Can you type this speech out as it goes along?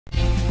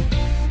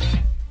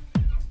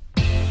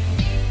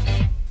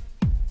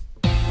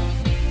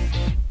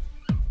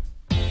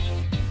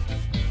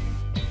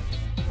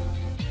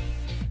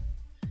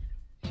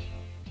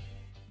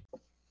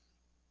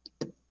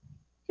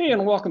Hey,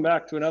 and welcome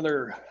back to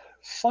another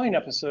fine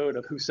episode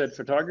of Who Said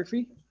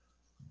Photography.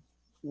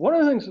 One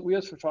of the things that we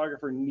as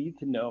photographers need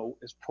to know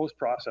is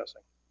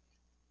post-processing.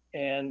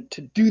 And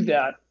to do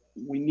that,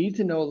 we need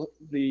to know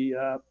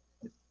the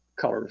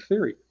color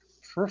theory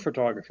for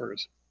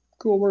photographers.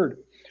 Cool word.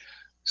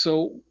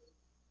 So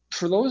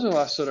for those of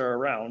us that are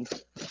around,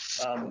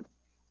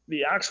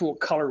 the actual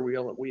color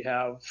wheel that we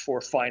have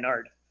for fine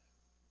art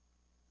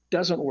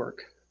doesn't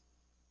work,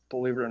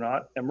 believe it or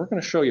not, and we're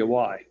going to show you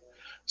why.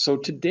 So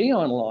today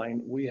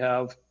online, we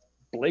have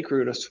Blake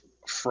Rudis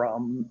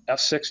from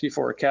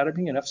F64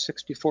 Academy and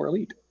F64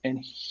 Elite,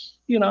 and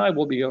he and I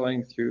will be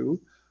going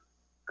through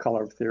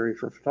color theory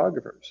for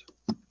photographers.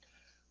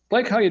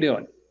 Blake, how you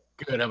doing?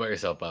 Good. How about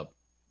yourself, Bob?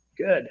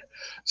 Good.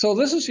 So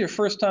this is your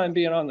first time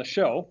being on the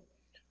show.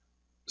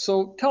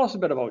 So tell us a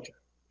bit about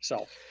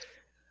yourself.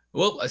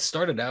 Well, I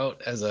started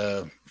out as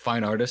a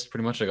fine artist,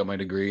 pretty much. I got my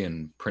degree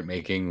in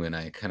printmaking, and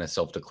I kind of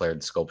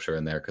self-declared sculpture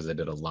in there because I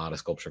did a lot of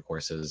sculpture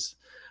courses.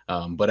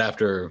 But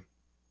after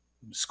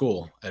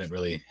school, I didn't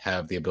really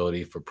have the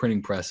ability for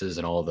printing presses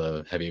and all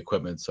the heavy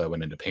equipment, so I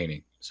went into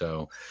painting.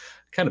 So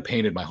I kind of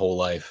painted my whole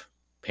life,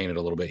 painted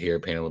a little bit here,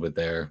 painted a little bit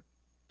there,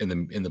 in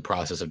the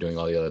process of doing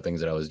all the other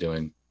things that I was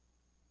doing.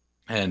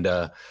 And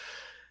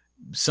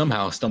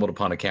somehow stumbled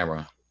upon a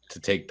camera to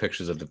take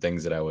pictures of the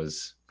things that I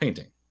was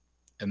painting.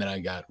 And then I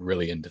got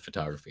really into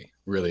photography.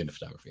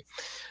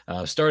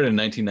 Started in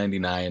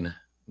 1999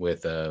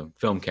 with a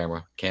film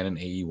camera, Canon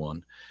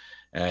AE1,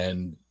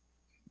 and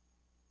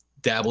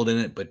dabbled in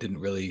it, but didn't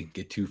really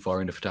get too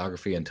far into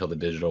photography until the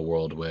digital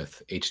world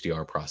with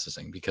HDR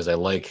processing, because I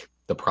like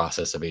the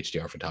process of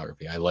HDR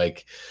photography. I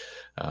like,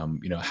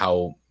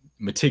 how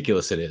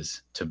meticulous it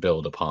is to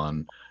build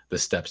upon the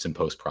steps in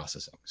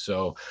post-processing.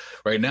 So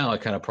right now I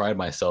kind of pride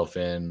myself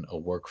in a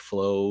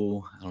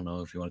workflow. I don't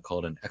know if you want to call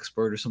it an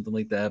expert or something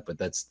like that, but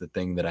that's the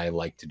thing that I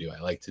like to do.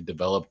 I like to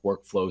develop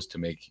workflows to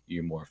make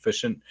you more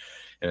efficient,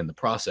 and in the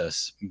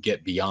process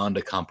get beyond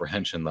a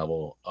comprehension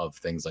level of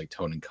things like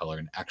tone and color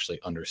and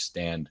actually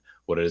understand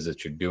what it is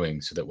that you're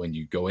doing, so that when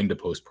you go into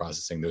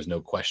post-processing, there's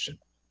no question.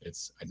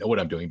 I know what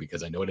I'm doing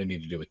because I know what I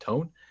need to do with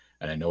tone,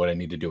 and I know what I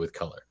need to do with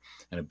color.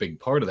 And a big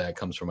part of that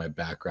comes from my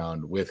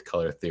background with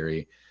color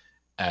theory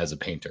as a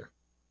painter.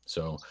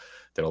 So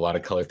there are a lot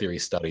of color theory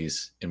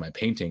studies in my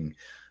painting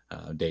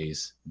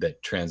days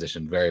that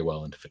transitioned very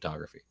well into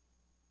photography.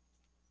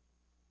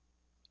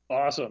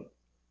 Awesome.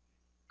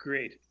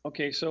 Great.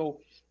 Okay, so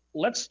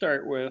let's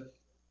start with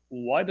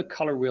why the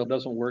color wheel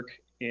doesn't work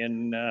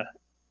in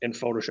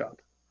Photoshop.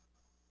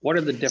 What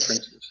are the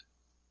differences?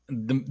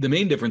 The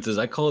main difference is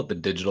I call it the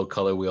digital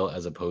color wheel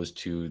as opposed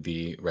to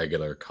the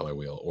regular color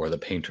wheel or the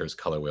painter's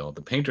color wheel.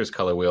 The painter's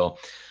color wheel,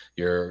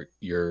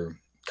 your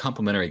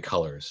complementary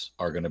colors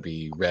are going to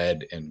be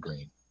red and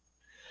green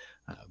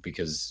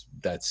because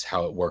that's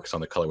how it works on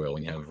the color wheel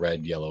when you have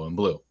red, yellow, and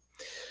blue.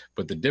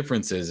 But the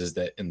difference is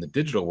that in the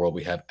digital world,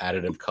 we have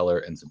additive color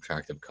and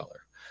subtractive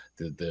color.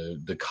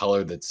 The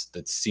color that's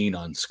seen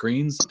on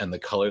screens and the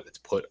color that's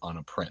put on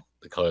a print.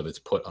 The color that's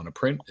put on a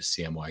print is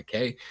CMYK.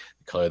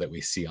 The color that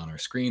we see on our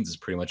screens is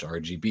pretty much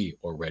RGB,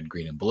 or red,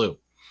 green, and blue.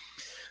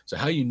 So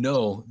how you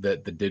know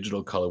that the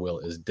digital color wheel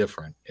is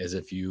different is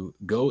if you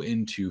go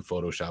into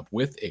Photoshop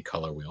with a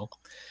color wheel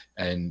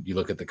and you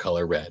look at the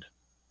color red.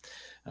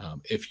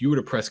 If you were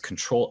to press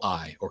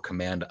Control-I or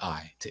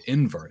Command-I to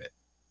invert it,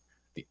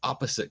 the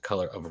opposite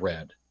color of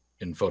red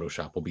in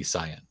Photoshop will be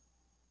cyan.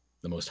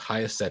 The most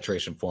highest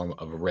saturation form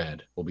of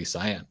red will be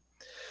cyan.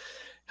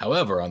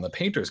 However, on the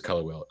painter's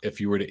color wheel, if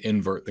you were to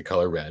invert the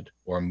color red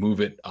or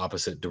move it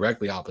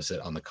directly opposite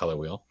on the color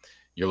wheel,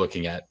 you're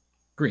looking at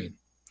green.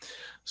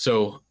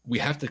 So we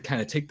have to kind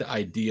of take the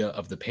idea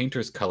of the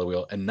painter's color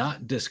wheel and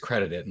not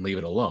discredit it and leave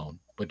it alone,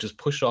 but just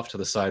push it off to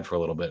the side for a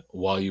little bit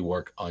while you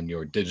work on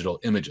your digital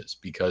images,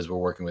 because we're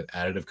working with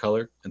additive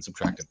color and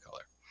subtractive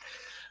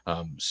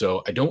color.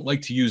 So I don't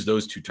like to use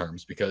those two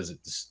terms, because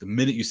the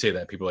minute you say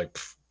that, people are like,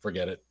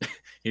 forget it.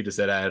 He just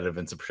said additive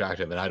and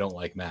subtractive, and I don't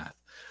like math.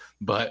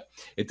 But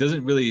it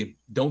doesn't really,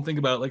 don't think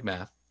about it like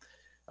math.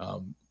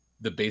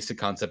 The basic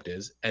concept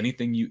is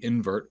anything you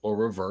invert or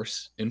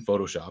reverse in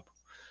Photoshop,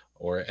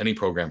 or any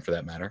program for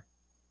that matter,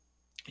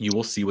 you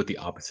will see what the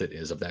opposite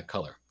is of that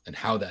color. And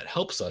how that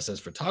helps us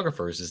as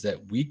photographers is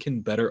that we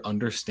can better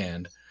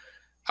understand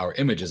our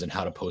images and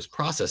how to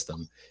post-process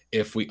them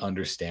if we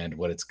understand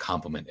what its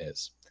complement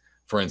is.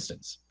 For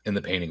instance, in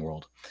the painting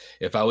world,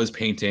 if I was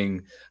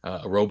painting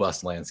a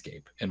robust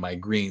landscape and my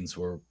greens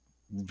were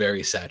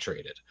very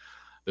saturated,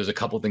 there's a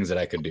couple things that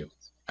I could do.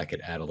 I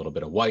could add a little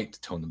bit of white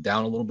to tone them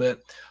down a little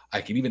bit.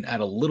 I could even add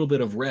a little bit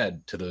of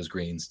red to those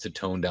greens to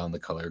tone down the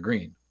color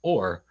green.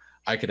 Or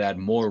I could add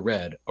more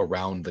red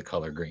around the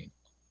color green,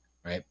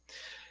 right?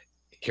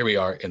 Here we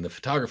are in the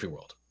photography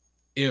world.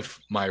 If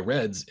my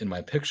reds in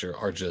my picture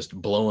are just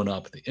blowing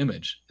up the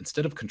image,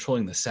 instead of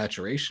controlling the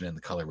saturation in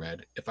the color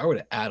red, if I were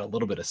to add a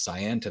little bit of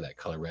cyan to that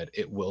color red,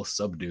 it will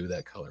subdue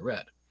that color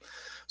red.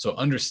 So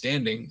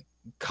understanding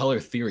color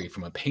theory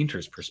from a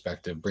painter's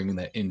perspective, bringing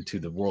that into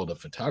the world of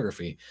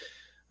photography,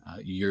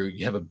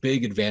 you have a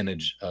big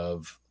advantage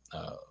of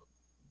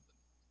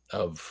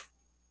of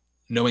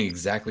knowing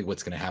exactly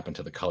what's going to happen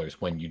to the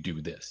colors when you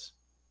do this.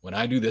 When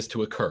I do this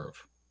to a curve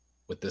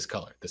with this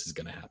color, this is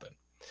going to happen.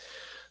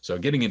 So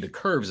getting into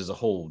curves is a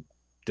whole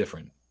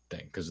different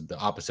thing, because the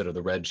opposite of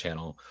the red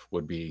channel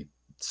would be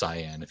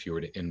cyan if you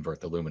were to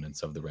invert the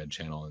luminance of the red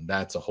channel. And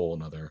that's a whole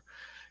nother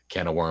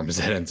can of worms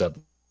that ends up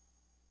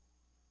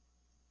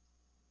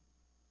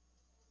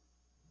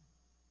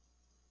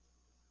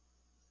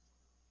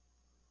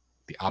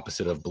the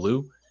opposite of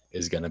blue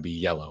is going to be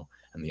yellow,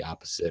 and the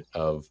opposite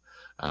of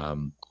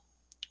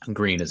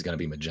green is going to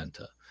be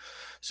magenta.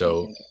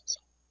 So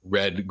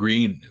red,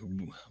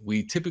 green,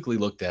 we typically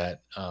looked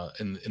at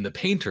in the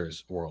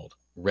painter's world,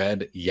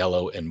 red,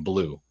 yellow, and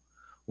blue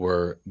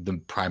were the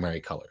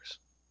primary colors.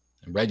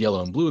 And red,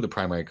 yellow, and blue are the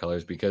primary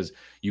colors because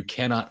you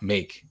cannot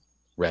make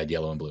red,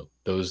 yellow, and blue.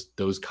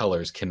 Those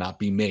colors cannot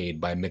be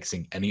made by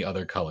mixing any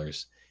other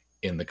colors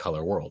in the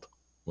color world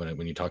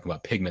when you talk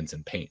about pigments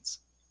and paints.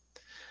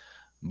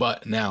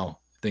 But now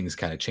things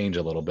kind of change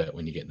a little bit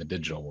when you get in the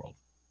digital world.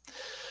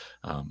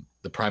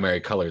 The primary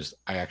colors,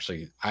 I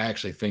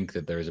actually think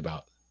that there's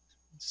about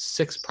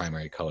 6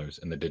 primary colors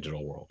in the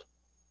digital world.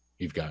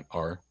 You've got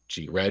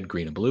RG, red,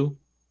 green, and blue,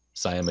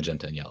 cyan,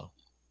 magenta, and yellow.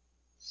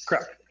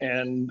 Correct.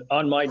 And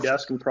on my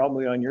desk, and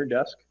probably on your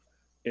desk,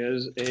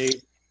 is a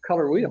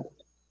color wheel.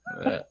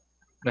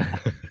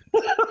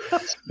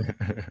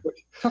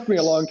 Which took me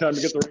a long time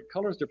to get the right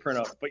colors to print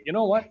out. But you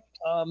know what?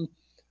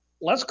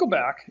 Let's go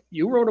back.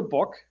 You wrote a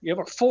book. You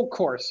have a full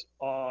course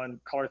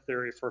on color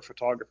theory for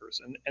photographers.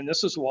 And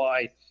this is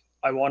why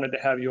I wanted to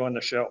have you on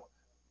the show,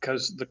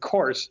 because the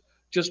course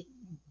just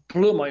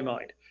blew my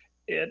mind.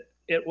 It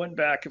went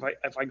back,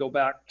 if I go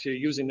back to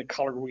using the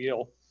color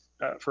wheel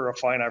for a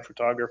fine art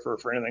photographer or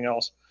for anything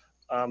else,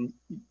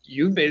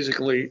 you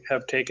basically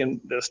have taken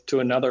this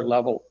to another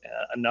level,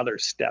 another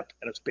step,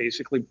 and it's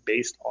basically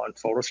based on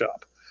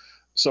Photoshop.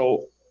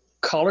 So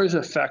colors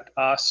affect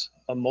us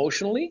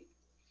emotionally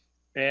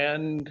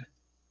and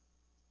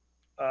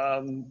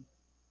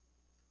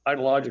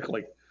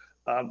ideologically,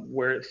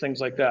 where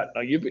things like that.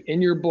 Now, you've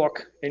in your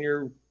book, in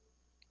your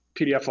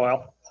PDF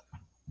file,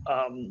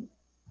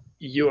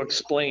 you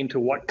explain to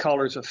what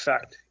colors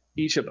affect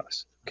each of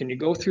us. Can you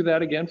go through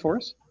that again for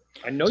us?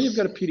 I know you've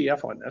got a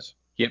PDF on this.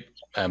 Yep,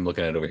 I'm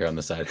looking at it over here on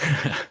the side.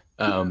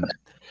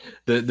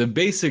 The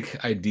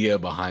basic idea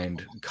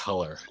behind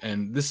color,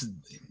 and this is,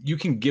 you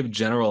can give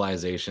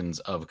generalizations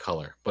of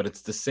color, but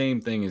it's the same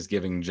thing as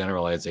giving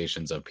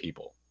generalizations of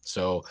people.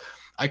 So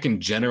I can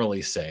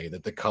generally say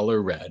that the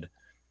color red,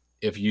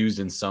 if used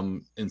in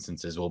some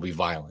instances, will be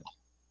violent.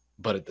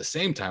 But at the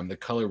same time, the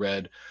color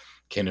red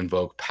can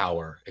invoke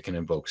power. It can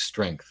invoke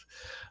strength.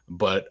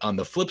 But on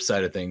the flip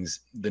side of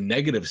things, the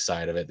negative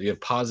side of it, we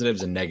have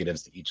positives and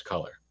negatives to each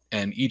color.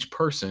 And each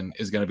person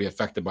is going to be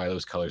affected by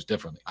those colors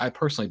differently. I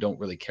personally don't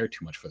really care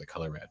too much for the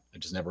color red. I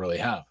just never really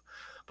have.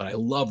 But I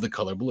love the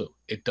color blue.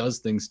 It does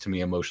things to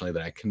me emotionally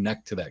that I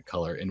connect to that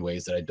color in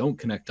ways that I don't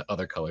connect to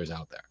other colors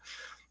out there.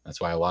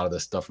 That's why a lot of the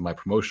stuff in my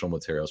promotional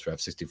materials for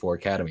F64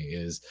 Academy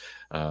is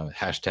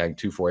hashtag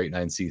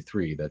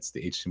 2489C3. That's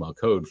the HTML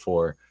code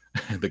for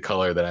the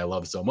color that I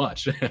love so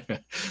much.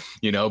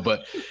 You know,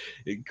 but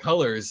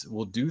colors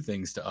will do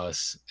things to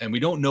us, and we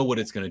don't know what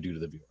it's going to do to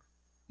the viewer.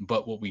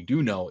 But what we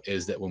do know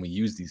is that when we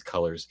use these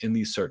colors in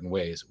these certain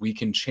ways, we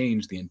can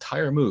change the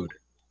entire mood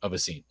of a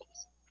scene.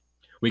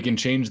 We can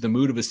change the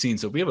mood of a scene.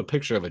 So if we have a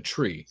picture of a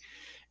tree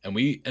and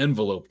we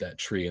envelope that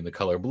tree in the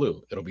color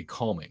blue, it'll be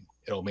calming.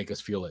 It'll make us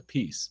feel at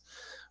peace.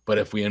 But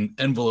if we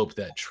envelope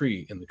that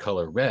tree in the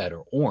color red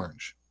or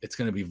orange, it's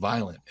going to be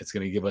violent. It's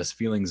going to give us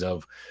feelings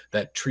of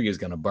that tree is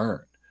going to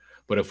burn.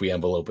 But if we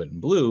envelope it in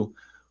blue,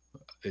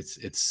 it's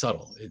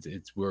subtle.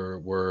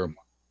 We're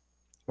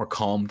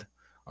calmed.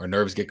 Our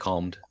nerves get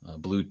calmed.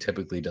 Blue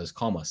typically does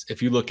calm us.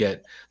 If you look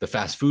at the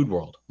fast food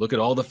world, look at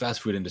all the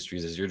fast food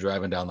industries as you're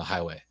driving down the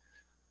highway.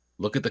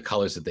 Look at the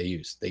colors that they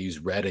use. They use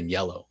red and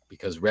yellow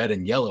because red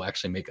and yellow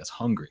actually make us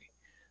hungry.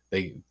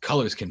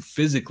 Colors can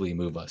physically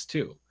move us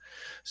too.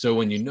 So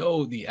when you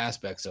know the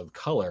aspects of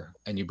color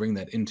and you bring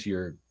that into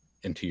your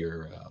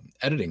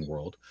editing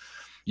world,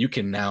 you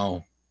can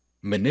now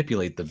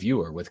manipulate the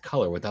viewer with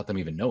color without them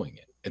even knowing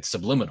it. It's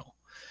subliminal.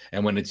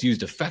 And when it's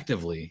used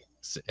effectively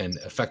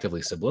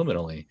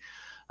subliminally,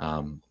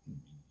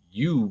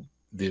 you,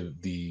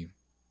 the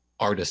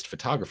artist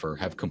photographer,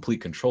 have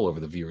complete control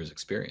over the viewer's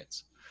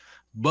experience.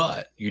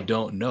 But you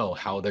don't know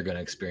how they're going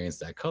to experience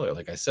that color.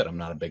 Like I said, I'm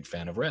not a big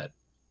fan of red,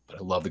 but I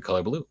love the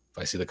color blue. If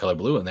I see the color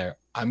blue in there,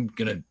 I'm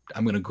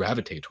gonna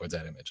gravitate towards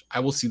that image. I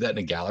will see that in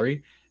a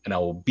gallery and I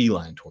will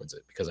beeline towards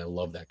it because I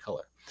love that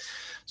color.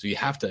 So you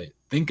have to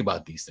think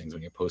about these things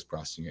when you're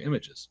post-processing your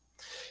images.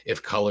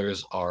 If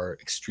colors are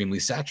extremely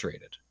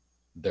saturated,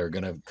 they're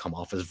going to come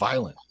off as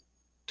violent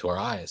to our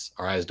eyes.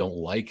 Our eyes don't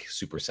like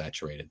super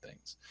saturated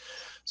things.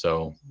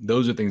 So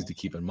those are things to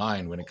keep in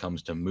mind when it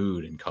comes to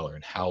mood and color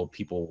and how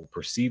people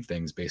perceive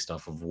things based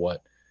off of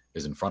what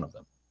is in front of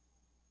them.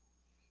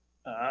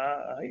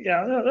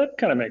 Yeah, that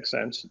kind of makes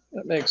sense.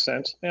 That makes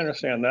sense. I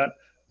understand that.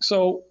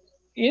 So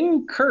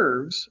in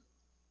curves,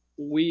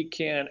 we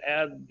can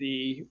add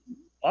the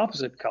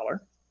opposite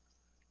color,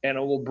 and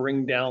it will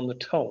bring down the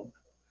tone.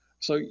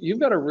 So you've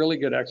got a really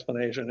good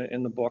explanation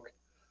in the book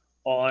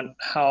on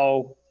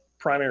how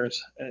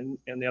primers and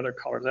the other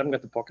colors. I haven't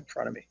got the book in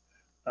front of me.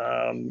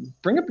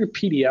 Bring up your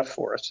PDF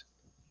for us,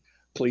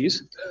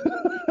 please.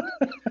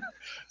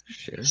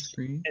 Share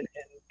screen.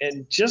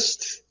 And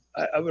just,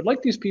 I would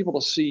like these people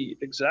to see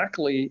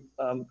exactly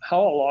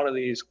how a lot of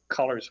these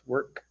colors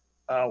work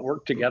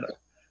together.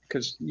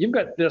 Because you've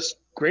got this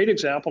great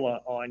example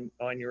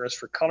on yours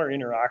for color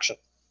interaction.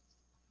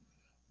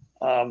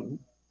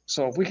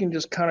 So if we can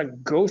just kind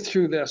of go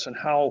through this and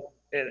how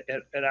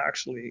it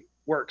actually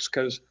works,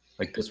 because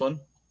like this one.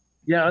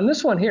 Yeah, on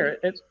this one here,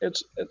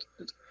 it's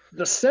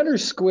the center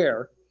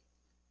square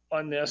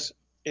on this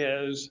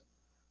is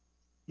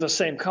the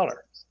same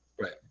color.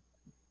 Right.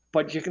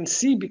 But you can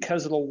see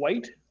because of the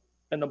white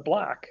and the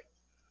black,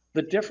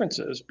 the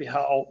differences be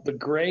how the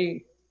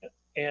gray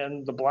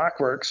and the black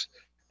works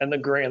and the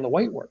gray and the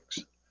white works.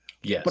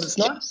 Yes. But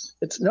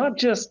it's not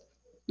just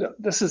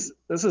this is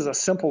a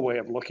simple way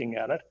of looking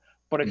at it.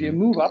 But if you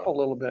move up a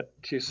little bit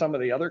to some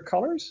of the other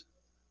colors,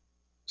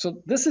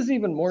 so this is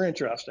even more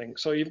interesting.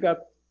 So you've got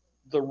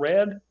the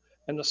red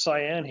and the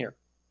cyan here.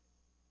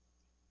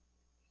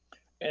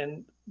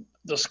 And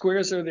the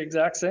squares are the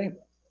exact same.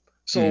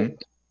 So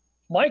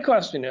my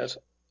question is,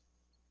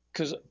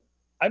 because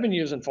I've been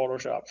using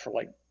Photoshop for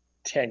like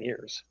 10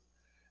 years,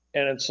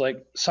 and it's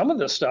like some of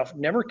this stuff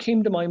never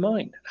came to my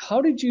mind. How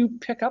did you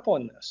pick up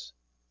on this?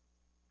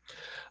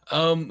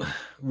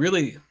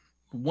 Really,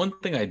 one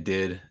thing I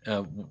did,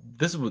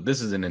 this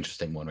is an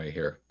interesting one right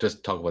here.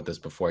 Just talk about this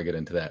before I get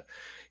into that.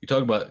 You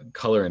talk about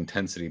color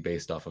intensity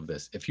based off of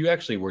this. If you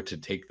actually were to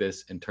take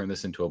this and turn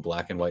this into a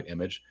black and white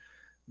image,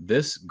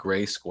 this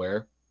gray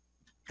square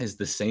is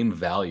the same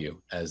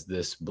value as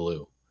this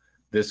blue.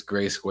 This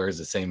gray square is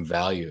the same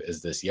value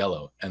as this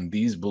yellow. And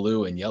these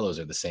blue and yellows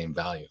are the same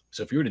value.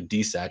 So if you were to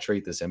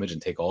desaturate this image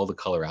and take all the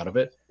color out of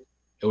it,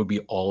 it would be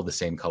all the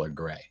same color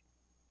gray.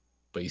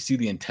 But you see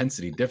the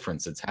intensity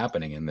difference that's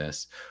happening in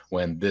this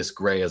when this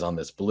gray is on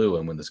this blue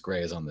and when this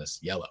gray is on this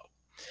yellow.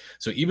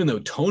 So even though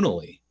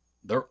tonally,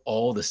 they're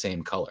all the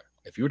same color.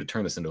 If you were to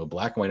turn this into a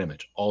black and white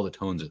image, all the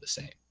tones are the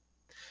same.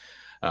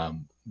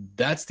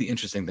 That's the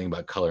interesting thing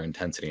about color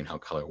intensity and how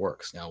color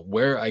works. Now,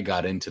 where I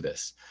got into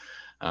this,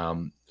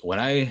 when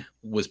I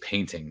was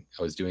painting,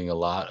 I was doing a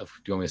lot of,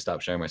 do you want me to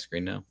stop sharing my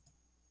screen now?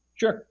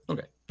 Sure.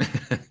 Okay.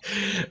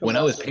 When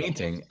I was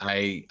painting,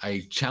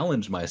 I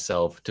challenged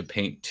myself to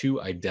paint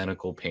 2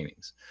 identical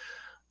paintings.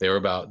 They were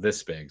about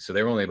this big. So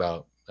they were only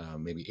about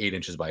maybe 8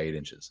 inches by 8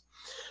 inches.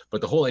 But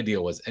the whole idea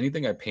was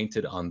anything I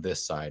painted on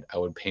this side, I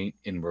would paint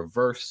in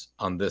reverse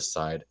on this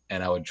side,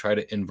 and I would try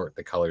to invert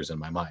the colors in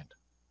my mind.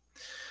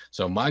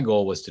 So my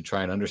goal was to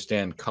try and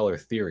understand color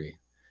theory.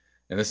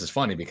 And this is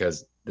funny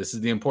because this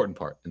is the important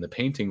part in the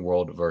painting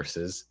world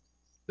versus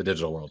the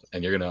digital world.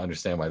 And you're going to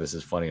understand why this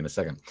is funny in a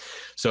second.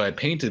 So I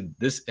painted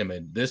this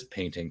image, this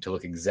painting to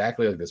look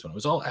exactly like this one. It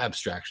was all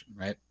abstraction,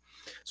 right?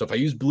 So if I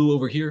used blue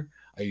over here,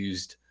 I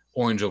used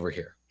orange over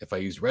here. If I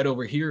used red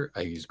over here,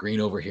 I used green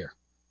over here.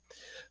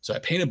 So I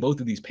painted both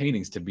of these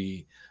paintings to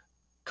be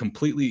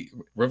completely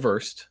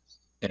reversed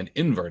and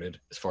inverted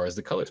as far as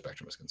the color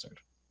spectrum is concerned.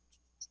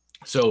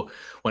 So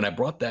when I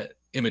brought that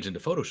image into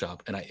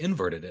Photoshop and I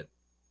inverted it,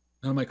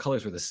 none of my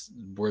colors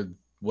were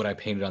what I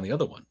painted on the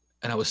other one.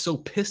 And I was so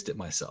pissed at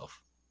myself.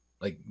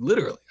 Like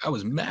literally, I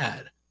was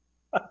mad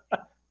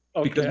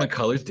because my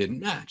colors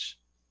didn't match.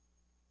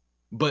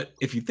 But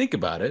if you think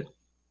about it,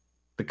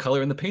 the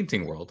color in the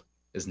painting world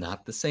is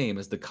not the same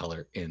as the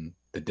color in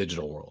the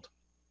digital world.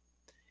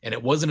 And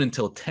it wasn't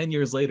until 10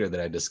 years later that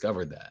I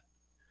discovered that.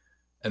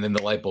 And then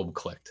the light bulb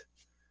clicked.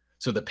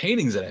 So the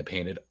paintings that I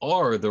painted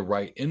are the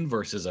right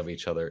inverses of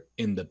each other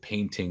in the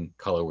painting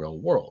color wheel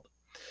world.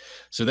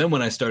 So then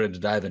when I started to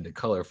dive into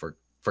color for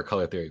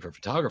color theory for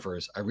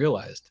photographers, I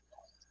realized,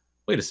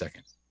 wait a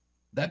second,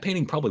 that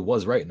painting probably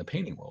was right in the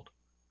painting world,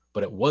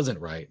 but it wasn't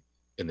right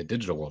in the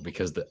digital world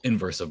because the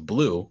inverse of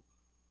blue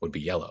would be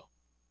yellow.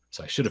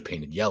 So I should have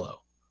painted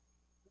yellow.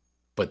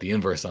 But the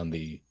inverse on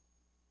the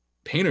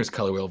painter's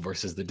color wheel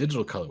versus the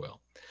digital color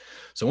wheel.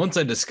 So once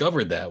I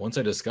discovered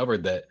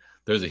that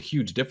there's a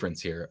huge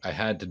difference here, I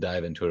had to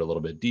dive into it a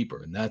little bit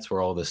deeper. And that's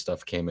where all this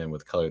stuff came in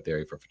with color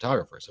theory for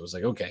photographers. I was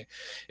like, okay,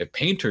 if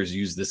painters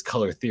use this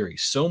color theory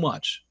so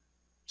much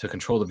to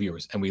control the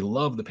viewers, and we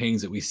love the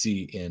paintings that we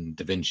see in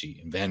Da Vinci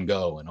and Van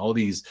Gogh and all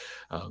these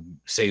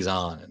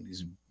Cezanne and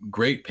these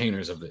great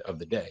painters of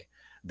the day,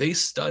 they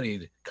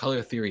studied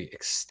color theory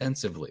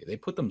extensively. They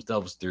put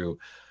themselves through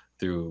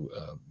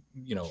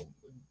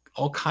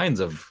all kinds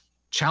of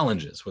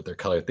challenges with their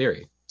color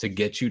theory to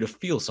get you to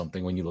feel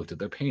something when you looked at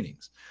their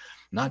paintings,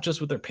 not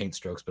just with their paint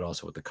strokes, but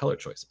also with the color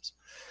choices.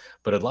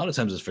 But a lot of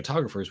times as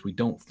photographers, we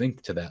don't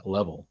think to that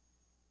level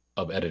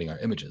of editing our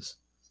images.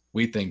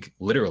 We think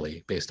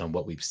literally based on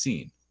what we've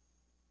seen,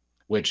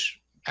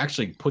 which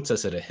actually puts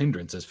us at a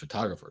hindrance as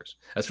photographers.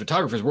 As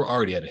photographers, we're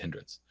already at a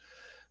hindrance.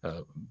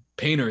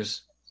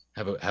 Painters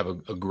have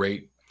a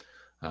great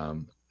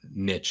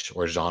niche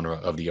or genre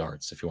of the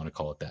arts, if you want to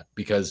call it that,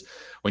 because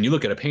when you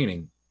look at a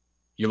painting,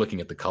 You're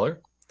looking at the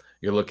color,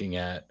 you're looking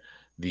at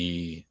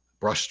the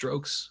brush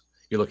strokes,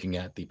 you're looking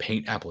at the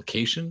paint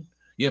application.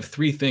 You have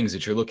three things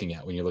that you're looking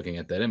at when you're looking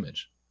at that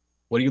image.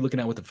 What are you looking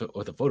at with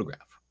a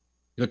photograph?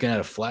 You're looking at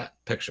a flat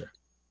picture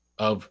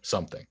of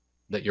something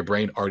that your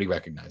brain already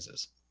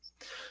recognizes.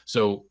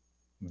 So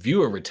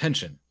viewer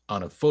retention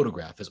on a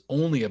photograph is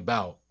only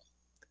about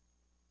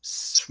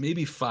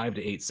maybe 5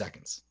 to 8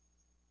 seconds.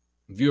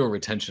 Viewer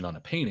retention on a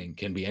painting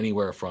can be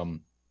anywhere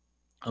from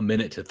a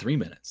minute to 3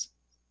 minutes,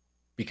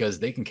 because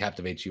they can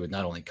captivate you with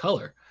not only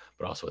color,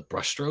 but also with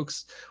brush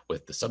strokes,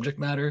 with the subject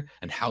matter,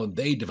 and how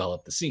they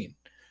develop the scene.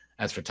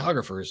 As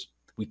photographers,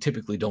 we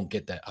typically don't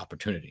get that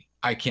opportunity.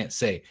 I can't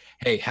say,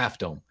 hey, Half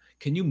Dome,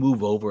 can you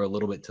move over a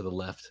little bit to the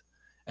left?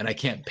 And I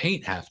can't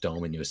paint Half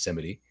Dome in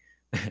Yosemite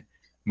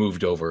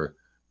moved over,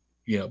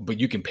 but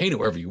you can paint it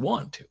wherever you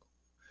want to.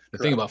 The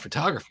thing about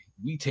photography,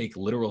 we take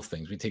literal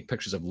things. We take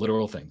pictures of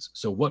literal things.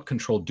 So what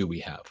control do we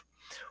have?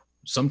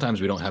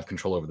 Sometimes we don't have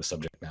control over the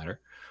subject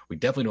matter. We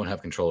definitely don't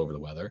have control over the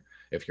weather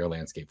if you're a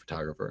landscape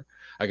photographer.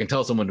 I can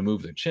tell someone to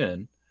move their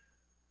chin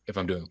if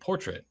I'm doing a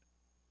portrait,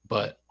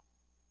 but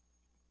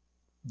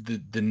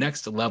the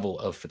next level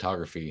of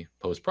photography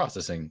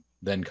post-processing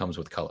then comes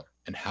with color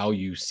and how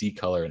you see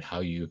color and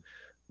how you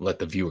let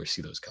the viewer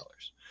see those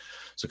colors.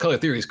 So color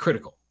theory is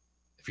critical.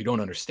 If you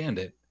don't understand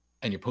it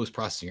and you're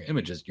post-processing your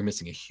images, you're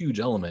missing a huge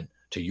element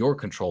to your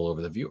control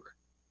over the viewer.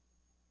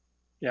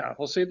 Yeah,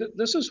 well, see,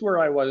 this is where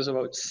I was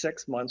about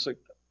 6 months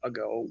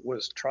ago,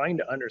 was trying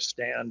to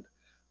understand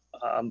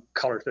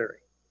color theory.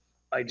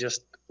 I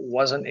just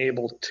wasn't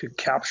able to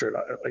capture it.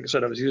 Like I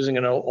said, I was using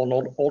an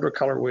older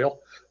color wheel.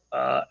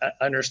 I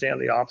understand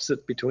the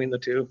opposite between the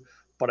two,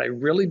 but I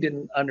really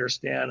didn't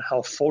understand how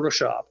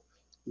Photoshop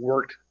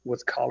worked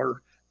with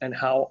color and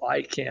how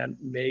I can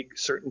make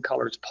certain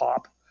colors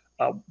pop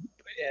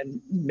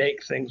and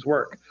make things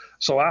work.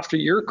 So after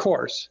your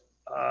course,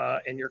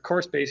 and your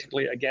course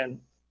basically, again,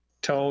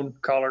 tone,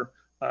 color,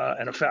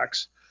 and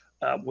effects,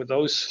 with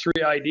those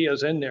three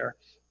ideas in there,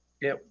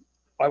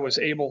 I was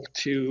able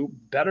to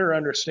better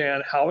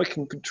understand how I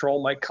can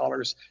control my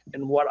colors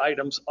and what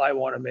items I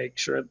want to make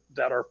sure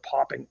that are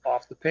popping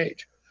off the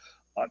page.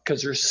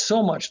 Because there's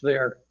so much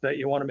there that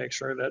you want to make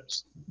sure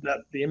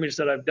that the image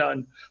that I've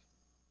done,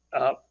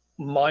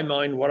 my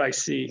mind, what I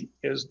see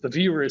is the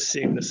viewer is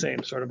seeing the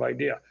same sort of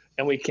idea,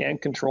 and we can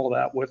control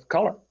that with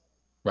color.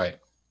 Right.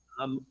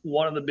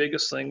 One of the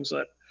biggest things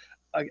that,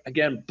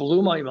 again,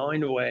 blew my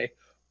mind away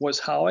was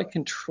how I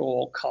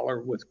control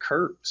color with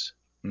curves.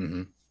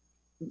 Mm-hmm.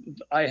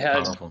 I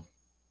had, powerful.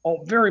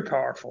 Very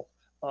powerful.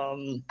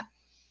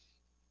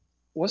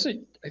 Was it,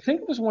 I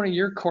think it was one of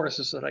your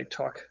courses that I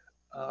took,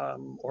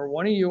 or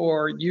one of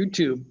your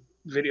YouTube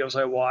videos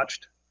I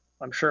watched.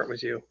 I'm sure it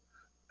was you.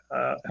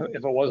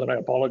 If it wasn't, I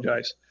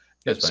apologize.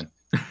 That's fine.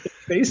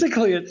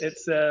 Basically,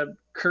 it's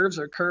curves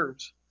are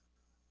curves,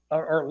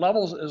 or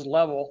levels is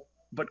level,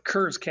 but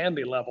curves can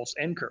be levels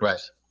and curves.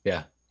 Right.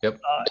 Yeah.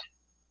 Yep.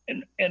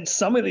 And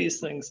some of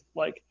these things,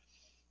 like,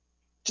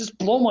 just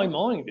blow my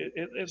mind.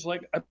 It's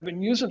like I've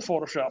been using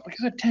Photoshop like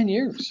I said 10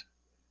 years.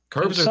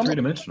 Curves are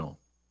three-dimensional.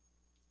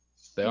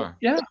 They are.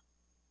 Yeah,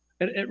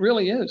 it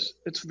really is.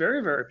 It's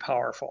very, very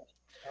powerful,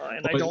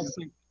 and I don't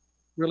think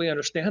really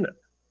understand it.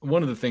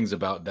 One of the things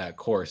about that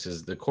course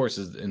is the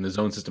courses in the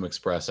Zone System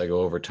Express. I go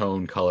over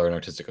tone, color, and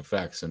artistic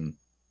effects, and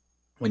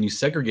when you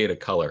segregate a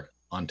color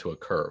onto a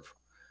curve,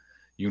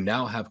 you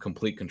now have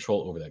complete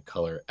control over that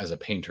color as a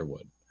painter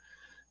would.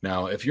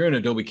 Now, if you're in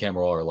Adobe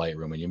Camera Raw or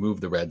Lightroom and you move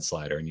the red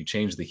slider and you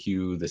change the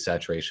hue, the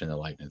saturation, the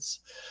lightness,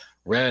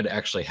 red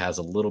actually has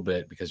a little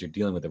bit, because you're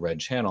dealing with the red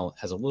channel,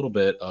 has a little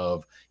bit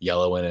of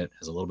yellow in it,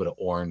 has a little bit of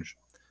orange.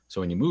 So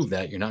when you move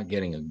that, you're not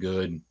getting a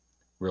good,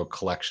 real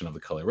collection of the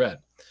color red.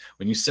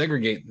 When you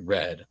segregate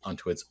red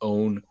onto its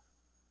own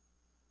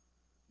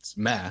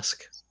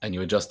mask and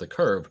you adjust the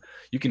curve,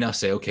 you can now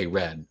say, okay,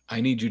 red, I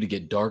need you to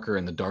get darker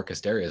in the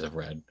darkest areas of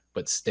red,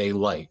 but stay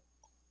light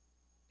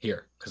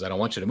here, because I don't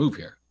want you to move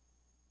here.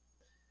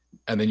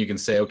 And then you can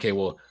say, okay,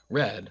 well,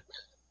 red,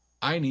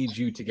 I need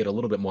you to get a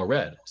little bit more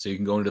red. So you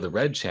can go into the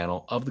red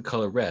channel of the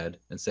color red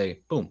and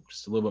say, boom,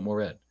 just a little bit more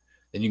red.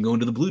 Then you can go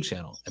into the blue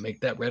channel and make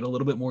that red a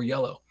little bit more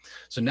yellow.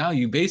 So now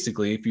you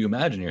basically, if you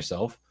imagine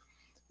yourself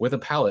with a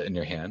palette in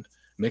your hand,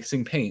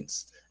 mixing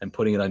paints and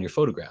putting it on your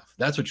photograph,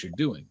 that's what you're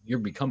doing. You're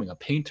becoming a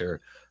painter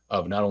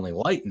of not only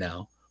light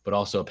now, but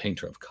also a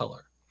painter of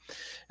color.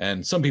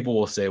 And some people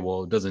will say,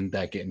 well, doesn't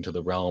that get into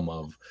the realm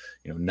of,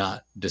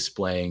 not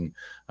displaying,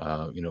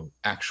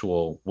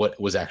 actual what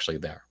was actually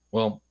there?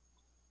 Well,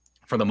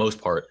 for the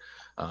most part,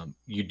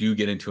 you do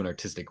get into an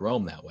artistic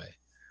realm that way.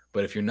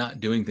 But if you're not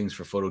doing things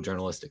for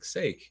photojournalistic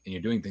sake and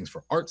you're doing things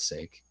for art's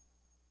sake,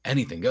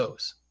 anything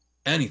goes.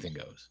 Anything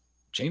goes.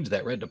 Change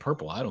that red to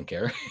purple. I don't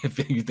care.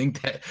 If you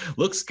think that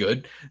looks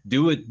good,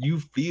 do what you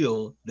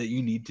feel that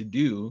you need to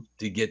do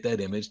to get that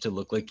image to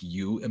look like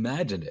you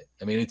imagined it.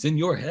 I mean, it's in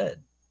your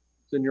head.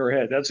 In your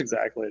head. That's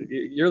exactly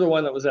it. You're the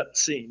one that was at the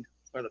scene,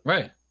 or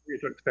right, you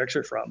took the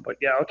picture from. But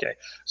yeah, okay.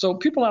 So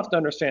people have to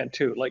understand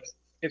too, like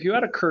if you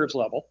had a curves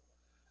level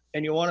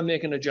and you want to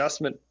make an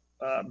adjustment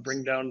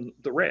bring down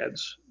the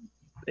reds,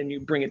 and you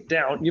bring it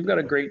down. You've got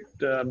a great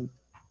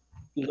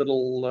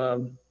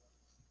little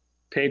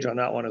page on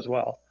that one as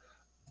well,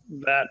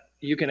 that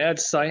you can add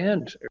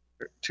cyan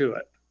to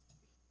it.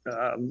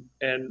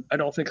 And I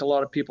don't think a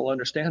lot of people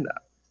understand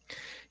that.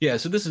 Yeah,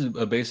 so this is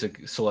a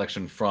basic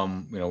selection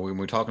from, when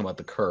we're talking about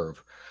the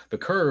curve. The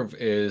curve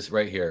is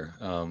right here.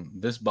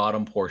 This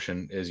bottom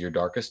portion is your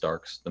darkest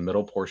darks, the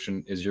middle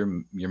portion is your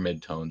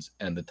midtones,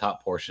 and the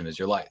top portion is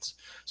your lights.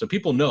 So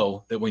people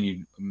know that when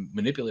you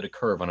manipulate a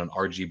curve on an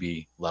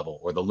RGB level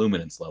or the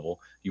luminance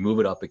level, you move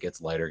it up, it gets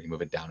lighter, you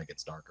move it down, it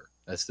gets darker.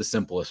 That's the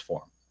simplest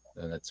form.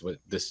 And that's what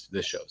this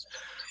shows.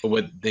 But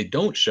what they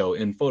don't show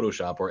in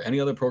Photoshop or any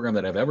other program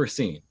that I've ever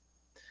seen,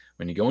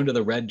 when you go into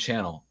the red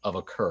channel of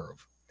a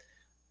curve,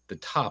 the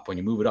top, when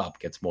you move it up,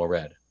 gets more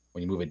red.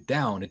 When you move it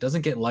down, it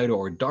doesn't get lighter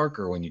or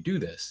darker when you do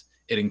this.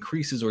 It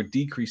increases or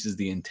decreases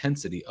the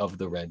intensity of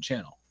the red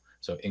channel.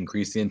 So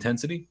increase the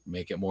intensity,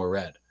 make it more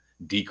red.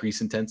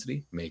 Decrease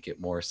intensity, make it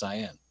more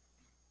cyan.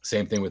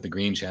 Same thing with the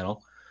green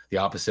channel. The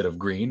opposite of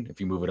green, if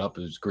you move it up,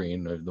 is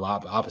green. Or the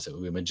opposite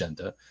would be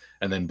magenta,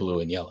 and then blue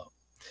and yellow.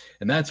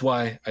 And that's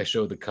why I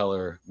showed the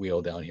color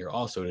wheel down here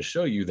also, to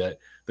show you that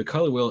the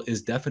color wheel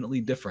is definitely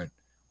different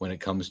when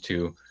it comes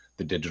to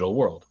the digital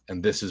world.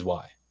 And this is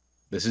why.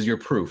 This is your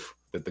proof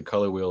that the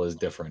color wheel is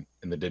different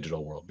in the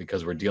digital world,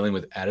 because we're dealing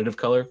with additive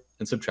color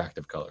and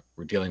subtractive color.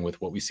 We're dealing with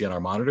what we see on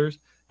our monitors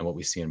and what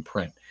we see in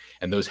print.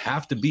 And those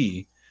have to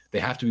be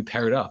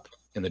paired up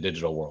in the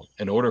digital world.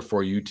 In order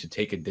for you to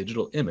take a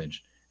digital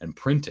image and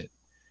print it,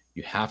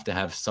 you have to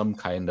have some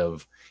kind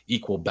of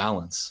equal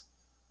balance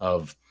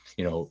of,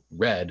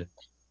 red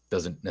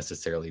doesn't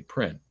necessarily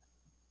print.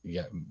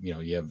 You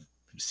have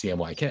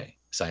CMYK,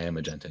 cyan,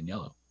 magenta, and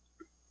yellow.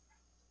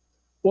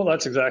 Well,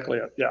 that's exactly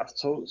it. Yeah.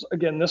 So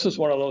again, this is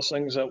one of those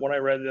things that when I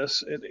read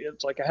this,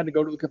 it's like I had to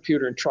go to the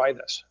computer and try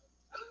this.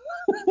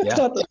 Yeah. It's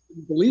not that I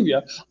didn't believe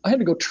you. I had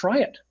to go try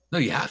it. No,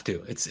 you have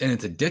to. It's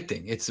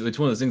addicting. It's one of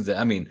those things that,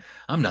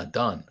 I'm not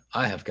done.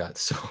 I have got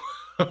so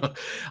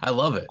I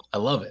love it.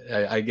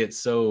 I get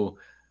so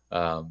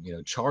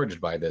charged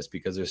by this,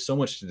 because there's so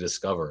much to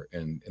discover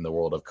in the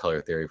world of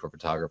color theory for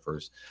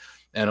photographers.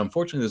 And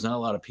unfortunately, there's not a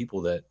lot of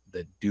people that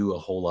do a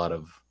whole lot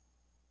of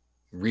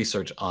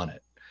research on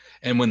it.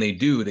 And when they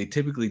do, they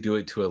typically do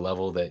it to a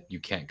level that you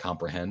can't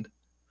comprehend.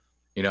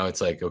 It's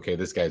like, okay,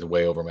 this guy's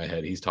way over my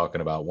head. He's talking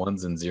about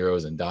ones and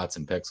zeros and dots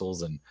and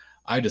pixels, and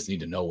I just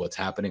need to know what's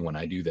happening when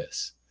I do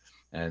this.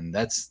 And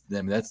that's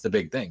the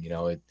big thing.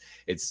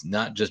 It's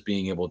not just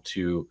being able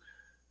to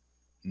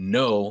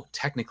know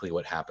technically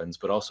what happens,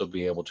 but also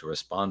be able to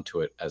respond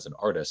to it as an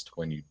artist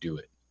when you do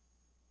it.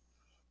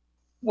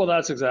 Well,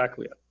 that's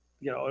exactly it.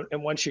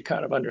 And once you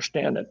kind of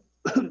understand it,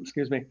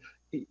 excuse me,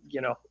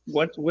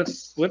 with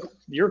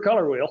your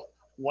color wheel,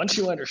 once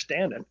you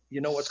understand it,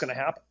 you know what's going to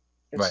happen.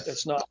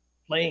 It's not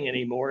playing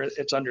anymore.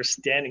 It's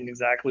understanding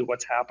exactly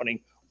what's happening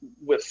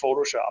with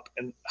Photoshop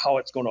and how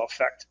it's going to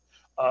affect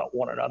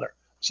one another.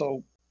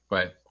 So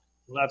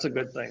that's a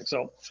good thing.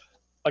 So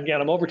again,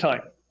 I'm over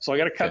time, so I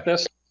got to cut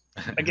this.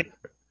 Again,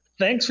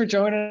 thanks for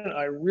joining.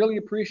 I really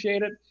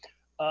appreciate it.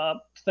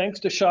 Thanks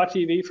to Shaw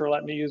TV for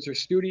letting me use their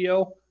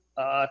studio.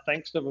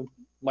 Thanks to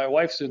my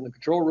wife's in the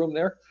control room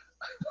there.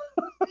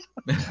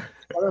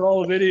 Running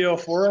all the video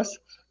for us,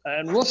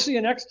 and we'll see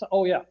you next time.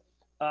 Oh yeah,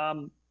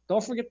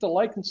 don't forget to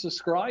like and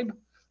subscribe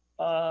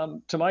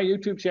to my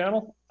YouTube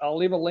channel. I'll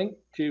leave a link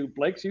to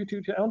Blake's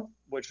YouTube channel,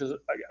 which is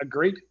a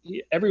great.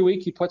 Every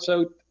week he puts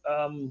out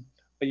a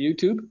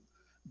YouTube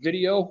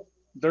video.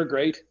 They're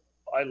great.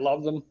 I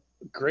love them.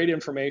 Great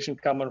information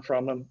coming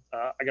from them.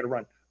 I got to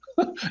run.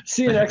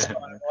 See you next time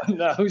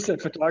on Who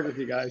Said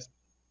Photography, guys.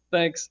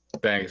 Thanks.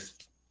 Hey,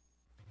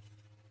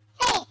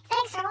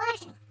 thanks for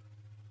watching.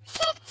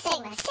 Sit,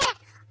 Sigma, sit.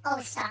 Oh,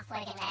 stop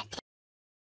waiting that